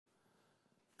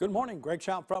Good morning, Greg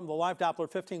Schaub from the Live Doppler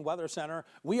 15 Weather Center.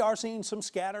 We are seeing some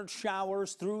scattered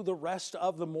showers through the rest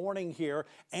of the morning here,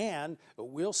 and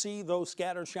we'll see those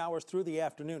scattered showers through the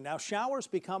afternoon. Now, showers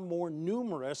become more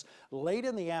numerous late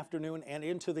in the afternoon and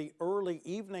into the early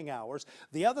evening hours.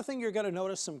 The other thing you're going to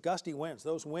notice, some gusty winds.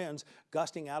 Those winds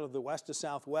gusting out of the west to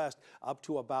southwest up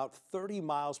to about 30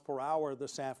 miles per hour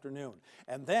this afternoon.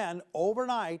 And then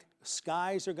overnight,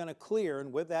 skies are going to clear,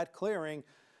 and with that clearing,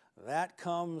 then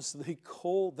comes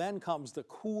the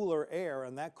cooler air,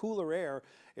 and that cooler air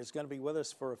is going to be with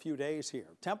us for a few days here.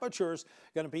 Temperatures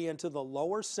going to be into the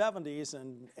lower 70s,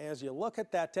 and as you look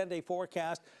at that 10-day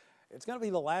forecast, it's going to be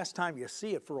the last time you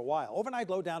see it for a while. Overnight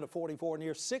low down to 44,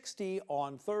 near 60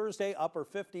 on Thursday, upper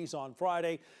 50s on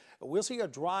Friday. We'll see a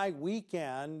dry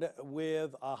weekend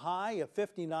with a high of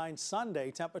 59 Sunday.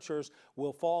 Temperatures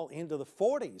will fall into the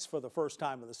 40s for the first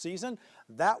time of the season.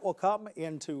 That will come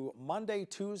into Monday,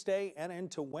 Tuesday, and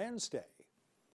into Wednesday.